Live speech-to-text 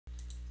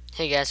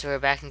Hey guys, we're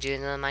back and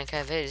doing another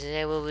Minecraft video.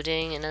 Today we'll be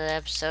doing another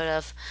episode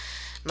of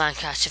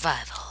Minecraft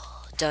Survival.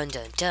 Dun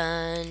dun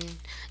dun.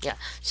 Yeah.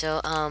 So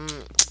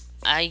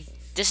I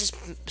this is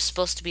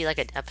supposed to be like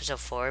an episode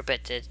 4,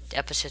 but the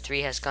episode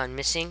 3 has gone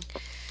missing.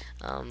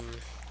 Um,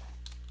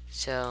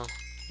 so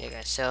yeah,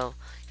 guys. So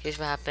here's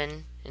what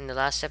happened in the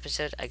last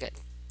episode. I got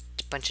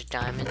a bunch of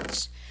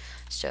diamonds.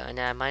 So and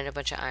then I mined a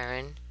bunch of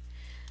iron,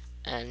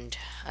 and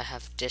I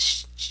have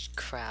this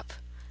crap.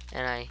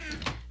 And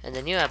in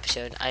the new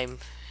episode, I'm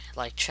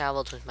like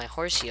traveled with my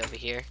horsey over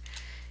here.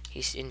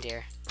 He's in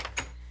there.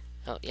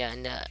 Oh yeah,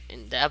 in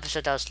the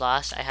episode that was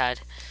lost, I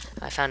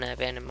found an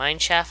abandoned mine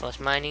shaft. I was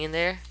mining in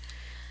there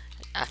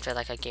after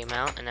like I came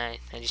out, and I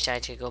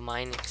decided to go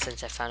mine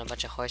since I found a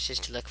bunch of horses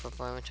to look for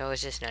more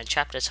horses, and I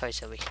trapped this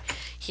horse over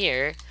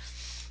here.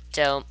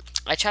 So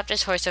I trapped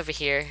this horse over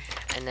here,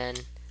 and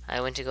then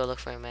I went to go look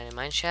for an abandoned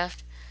mine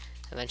shaft.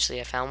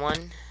 Eventually, I found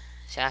one.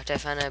 So after I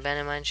found an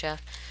abandoned mine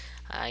shaft,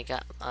 I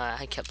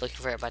kept looking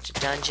for a bunch of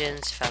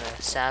dungeons, found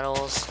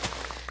saddles,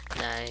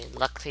 and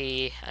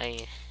luckily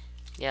I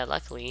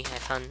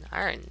found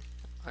iron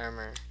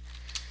armor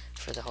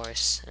for the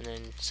horse, and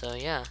then so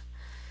yeah,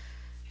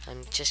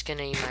 I'm just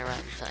gonna eat my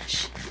rotten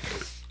flesh.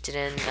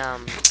 Then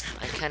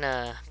I kind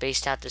of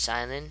based out this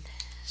island,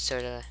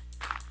 sort of,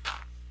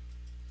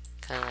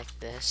 kind of like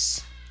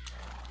this.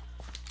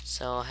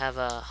 So I'll have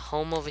a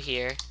home over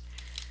here.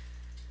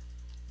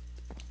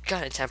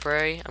 Got it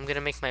temporary. I'm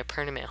gonna make my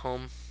permanent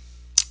home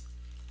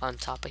on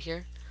top of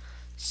here.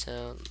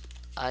 So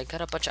I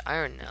got a bunch of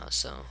iron now,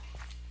 so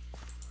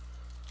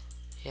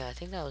yeah, I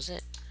think that was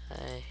it.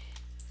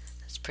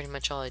 That's pretty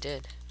much all I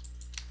did.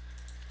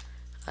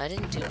 I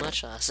didn't do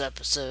much last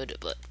episode,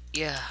 but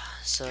yeah,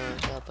 so I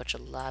got a bunch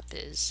of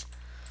lapis.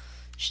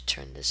 Should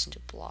turn this into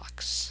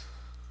blocks.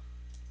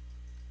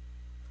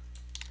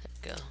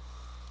 There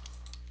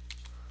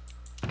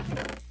we go.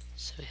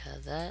 So we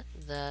have that,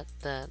 there,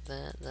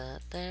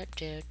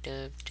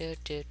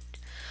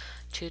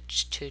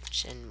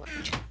 toots, and more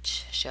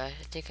toots. So I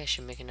think I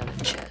should make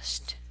another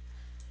chest.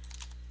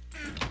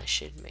 I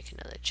should make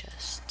another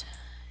chest.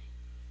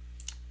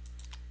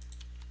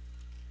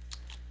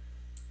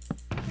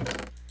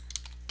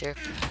 Derp.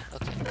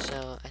 Okay,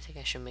 so I think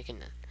I should make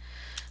an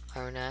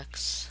iron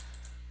axe.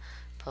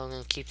 Probably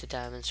gonna keep the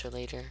diamonds for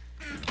later.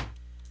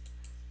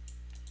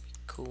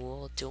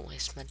 Cool, don't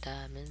waste my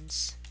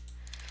diamonds.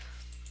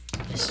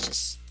 Let's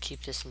just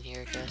keep this in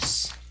here, I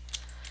guess.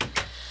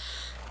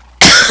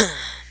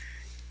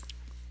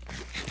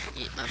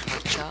 Eat my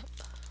pork chop.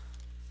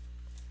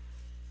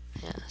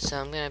 Yeah, so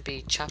I'm gonna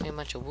be chopping a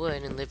bunch of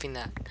wood and living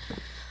that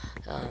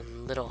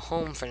little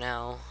home for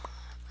now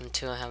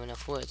until I have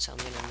enough wood. So I'm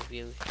gonna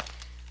be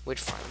wood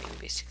farming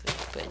basically,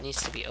 but it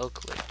needs to be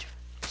oak wood.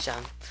 So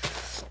I'm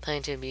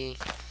planning to be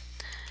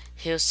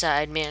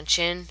hillside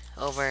mansion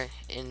over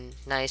in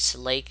nice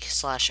lake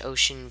 /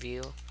 ocean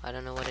view. I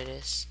don't know what it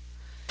is,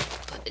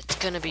 but it's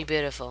gonna be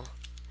beautiful.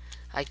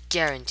 I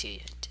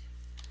guarantee it.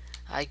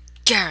 I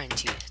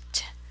guarantee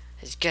it.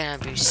 It's gonna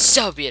be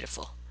so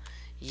beautiful.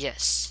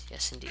 Yes,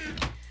 yes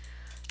indeed.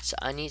 So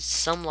I need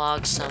some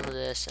logs, some of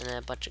this, and then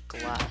a bunch of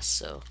glass.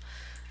 So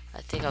I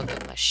think I'll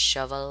get my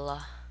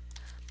shovel,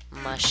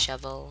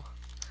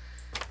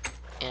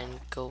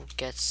 and go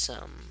get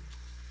some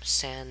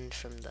sand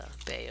from the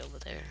bay over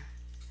there.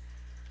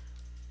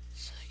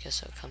 So I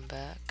guess I'll come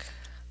back.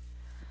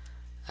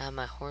 I have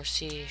my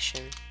horsey.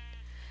 Should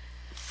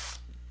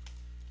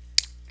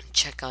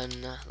check on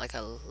like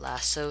a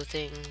lasso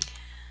thing.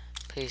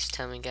 Please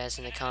tell me guys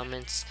in the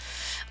comments.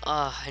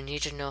 Oh, I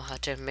need to know how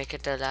to make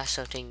it the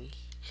lasso thing.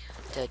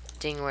 The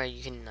thing where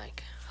you can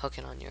like hook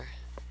it on your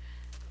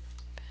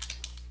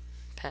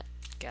pet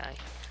guy.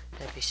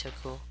 That'd be so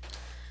cool.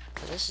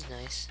 But this is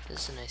nice.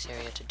 This is a nice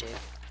area to do.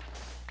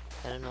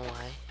 I don't know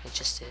why. It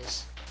just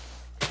is.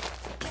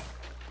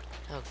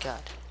 Oh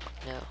god.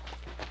 No.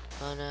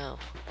 Oh no.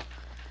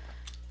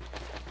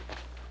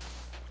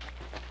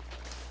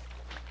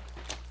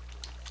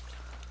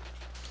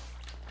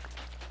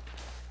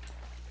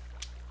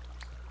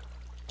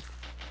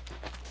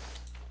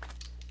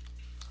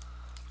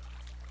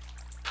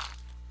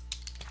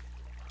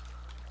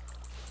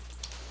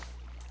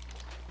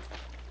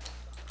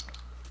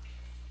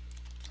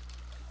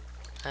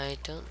 I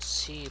don't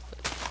see, but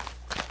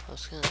I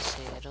was gonna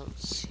say I don't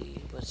see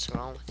what's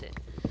wrong with it.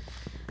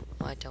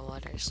 Why the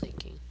water is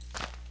leaking?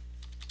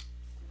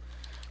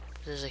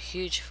 There's a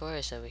huge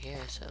forest over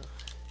here, so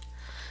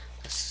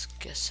let's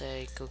guess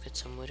I go get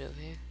some wood over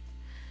here.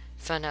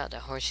 Found out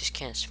that horses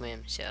can't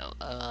swim, so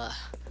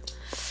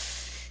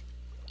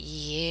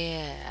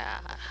yeah,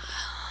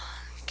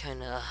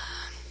 kinda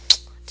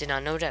did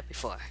not know that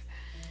before.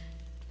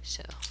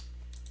 So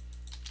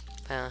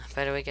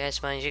by the way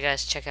guys, mind you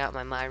guys check out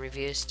my mod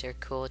reviews. They're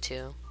cool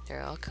too.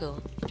 They're all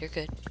cool. They're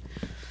good.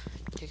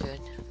 They're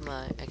good.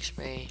 My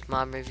X-Ray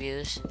mod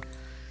reviews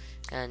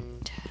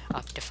and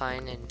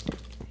Optifine, and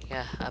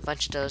yeah, a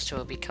bunch of those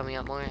will be coming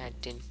out more.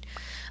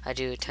 I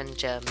do a ton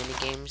of mini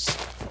games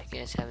if you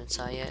guys haven't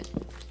saw yet.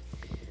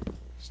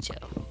 So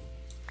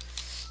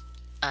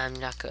I'm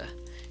not gonna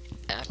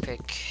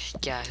epic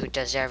guy who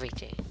does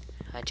everything.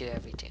 I do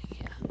everything,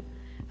 yeah.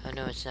 Oh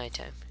no, it's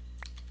nighttime.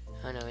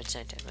 Oh no, it's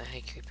nighttime. Oh,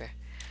 hey, creeper.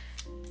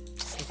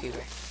 Hey,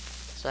 creeper.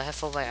 So I have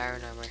full by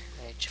iron armor.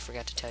 I just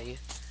forgot to tell you.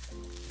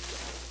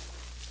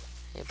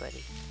 Hey,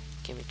 buddy.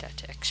 Give me that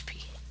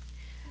XP.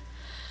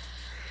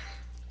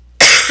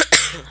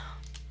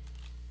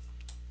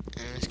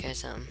 And this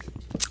guy's,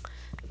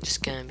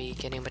 just gonna be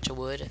getting a bunch of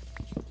wood.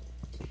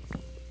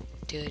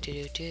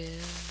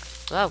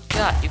 Oh,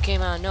 God, you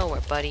came out of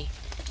nowhere, buddy.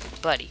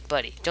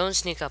 Buddy, don't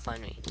sneak up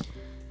on me.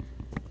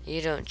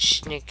 You don't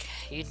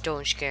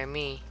scare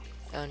me.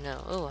 Oh,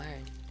 no. Oh,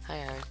 iron. Hi,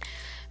 iron.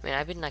 Man,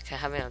 I've been, like,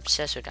 having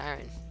obsessed with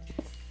iron.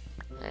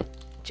 I'm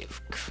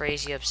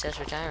crazy obsessed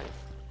with iron.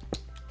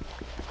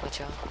 What,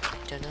 y'all?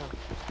 Don't know.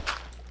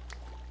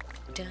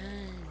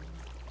 Done.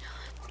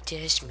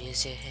 This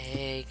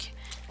music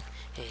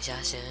is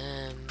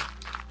awesome.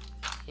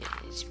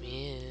 This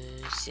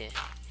music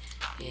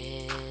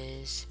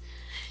is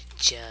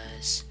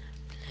just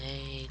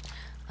plain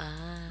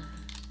awesome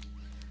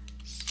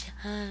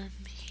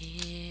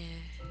here.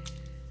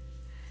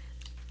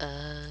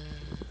 I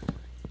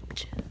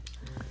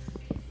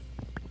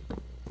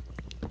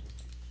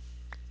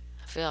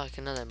feel like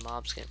another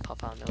mob's gonna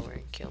pop out of nowhere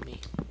and kill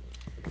me.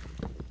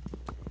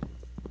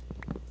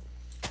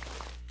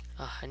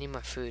 Oh, I need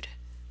more food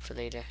for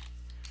later.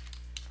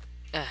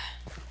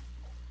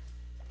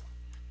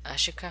 I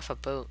should craft a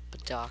boat, a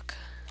dock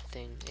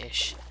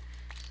thing-ish.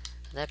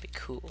 That'd be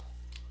cool.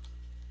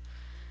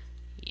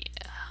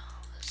 Yeah,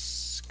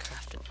 let's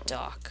craft a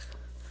dock.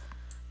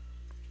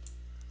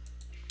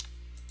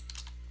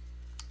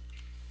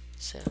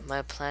 So,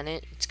 my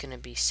planet, it's gonna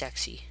be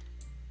sexy.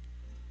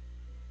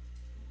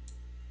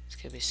 It's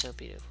gonna be so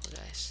beautiful,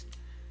 guys.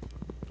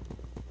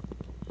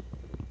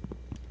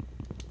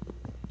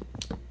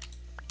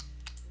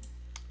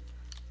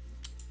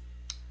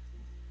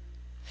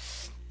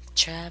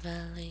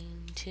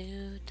 Traveling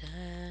to the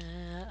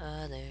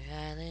other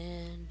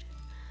island.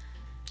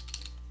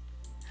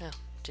 Oh,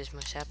 there's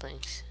more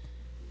saplings.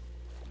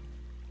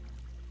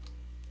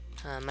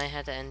 I might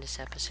have to end this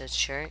episode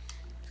short.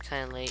 It's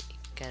kind of late.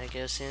 Gotta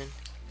go soon.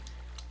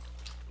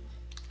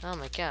 Oh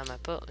my god, my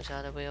boat was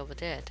all the way over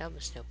there. That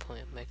was no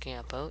point of making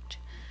a boat.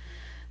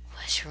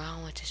 What's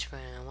wrong with this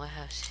run? What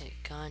has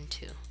it gone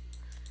to?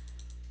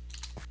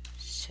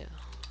 So,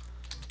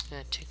 I'm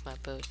gonna take my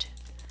boat.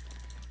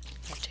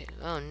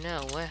 Oh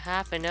no, what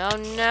happened? Oh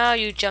no,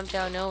 you jumped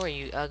out of nowhere,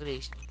 you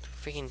ugly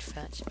freaking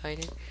fat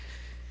spider.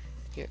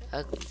 You're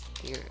ugly.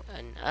 You're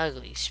an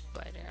ugly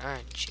spider,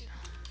 aren't you?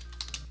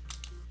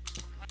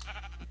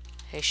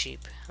 Hey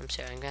sheep, I'm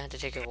sorry, I'm gonna have to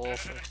take a roll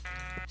for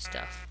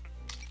stuff.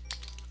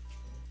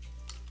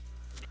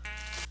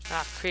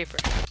 Ah, creeper.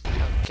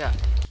 Oh god.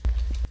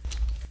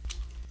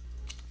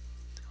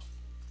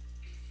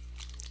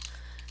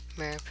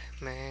 Merp,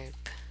 merp.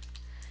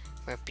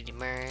 Merpity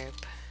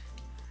merp.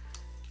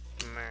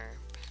 Merp,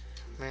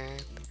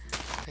 merp,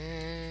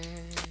 merp,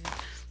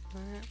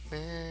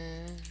 merp,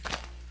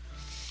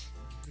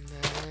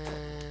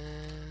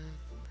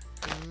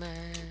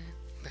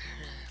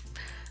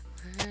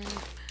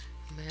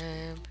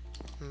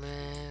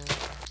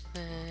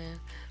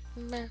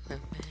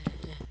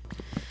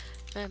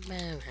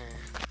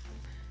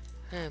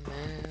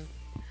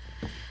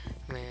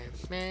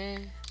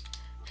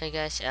 Hey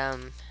guys,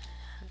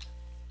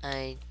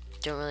 I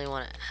don't really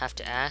want to have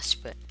to ask,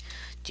 but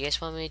do you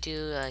guys want me to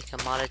do like a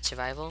modded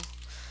survival?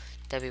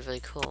 That'd be really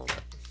cool,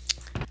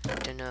 but I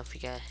don't know if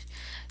you guys...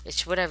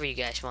 It's whatever you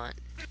guys want.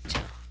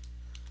 So,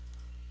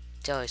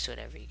 it's always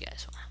whatever you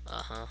guys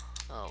want.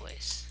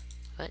 Always.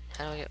 What?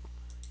 How do I get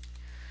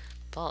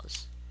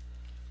balls?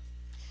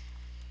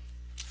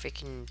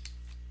 Freaking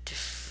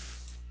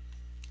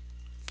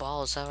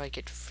balls. How do I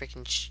get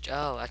freaking?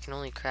 Oh, I can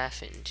only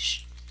craft it in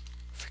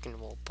freaking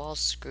wall balls.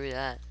 Screw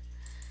that.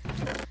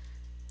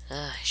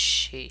 Ah,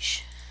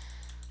 sheesh.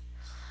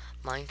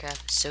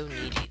 Minecraft is so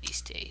needy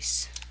these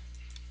days.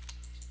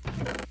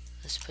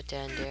 Let's put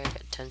that in there.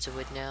 Got tons of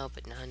wood now,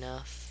 but not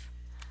enough.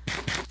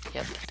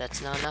 Yep,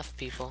 that's not enough,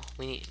 people.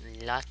 We need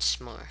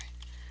lots more.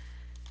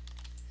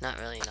 Not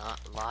really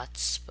not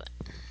lots, but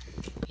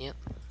yep.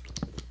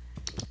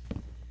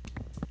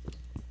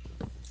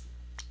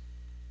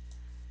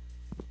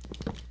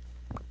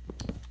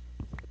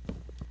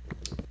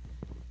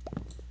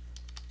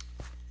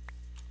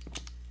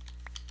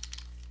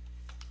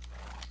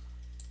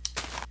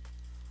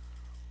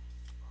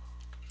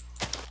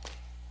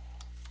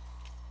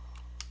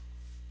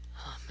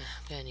 Oh man,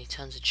 I'm gonna need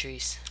tons of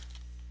trees.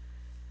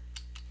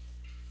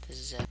 This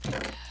is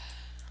epic.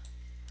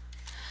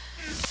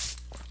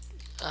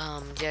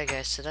 Yeah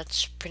guys, so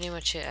that's pretty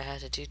much it I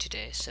had to do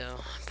today, so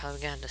I'm probably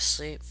gonna have to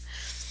sleep.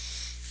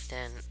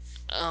 Then,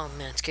 oh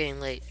man, it's getting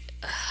late.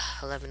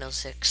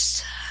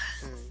 11:06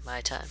 in my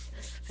time.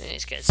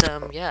 Anyways guys,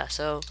 yeah,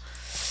 so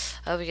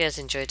I hope you guys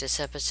enjoyed this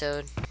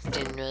episode.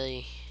 Didn't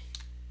really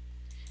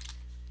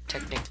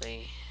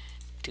technically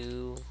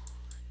do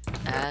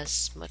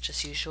as much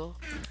as usual.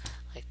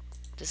 Like,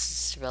 this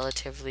is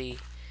relatively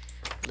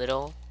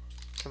little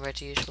compared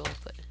to usual,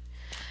 but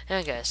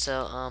Yeah, guys.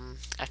 So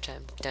after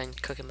I'm done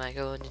cooking my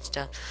food and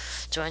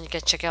stuff, so when you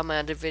guys check out my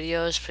other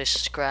videos, please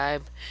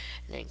subscribe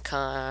and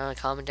then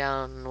comment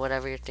down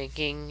whatever you're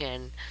thinking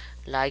and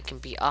like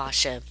and be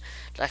awesome.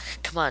 Like,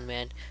 come on,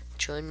 man,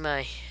 join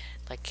my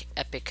like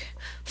epic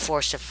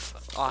force of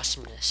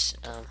awesomeness.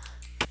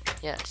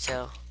 Yeah.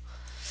 So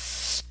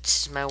this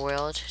is my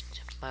world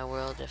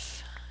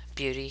of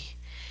beauty,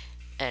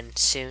 and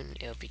soon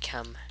it'll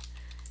become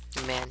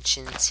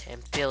mansions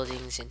and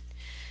buildings, and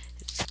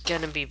it's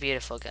gonna be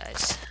beautiful,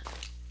 guys.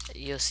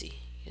 You'll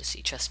see. You'll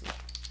see. Trust me.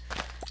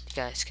 You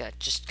guys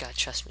just gotta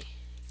trust me.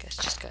 You guys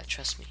just gotta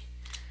trust me.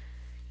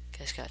 You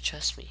guys gotta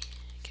trust me.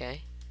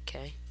 Okay?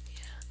 Okay?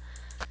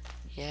 Yeah.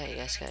 Yeah, you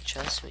guys gotta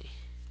trust me.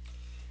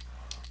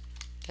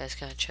 You guys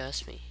gotta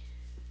trust me.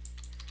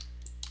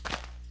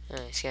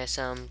 Anyways, guys,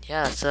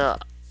 yeah, so,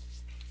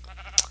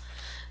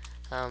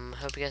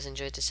 hope you guys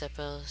enjoyed this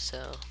episode,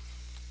 so,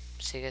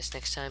 see you guys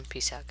next time.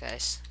 Peace out,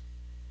 guys.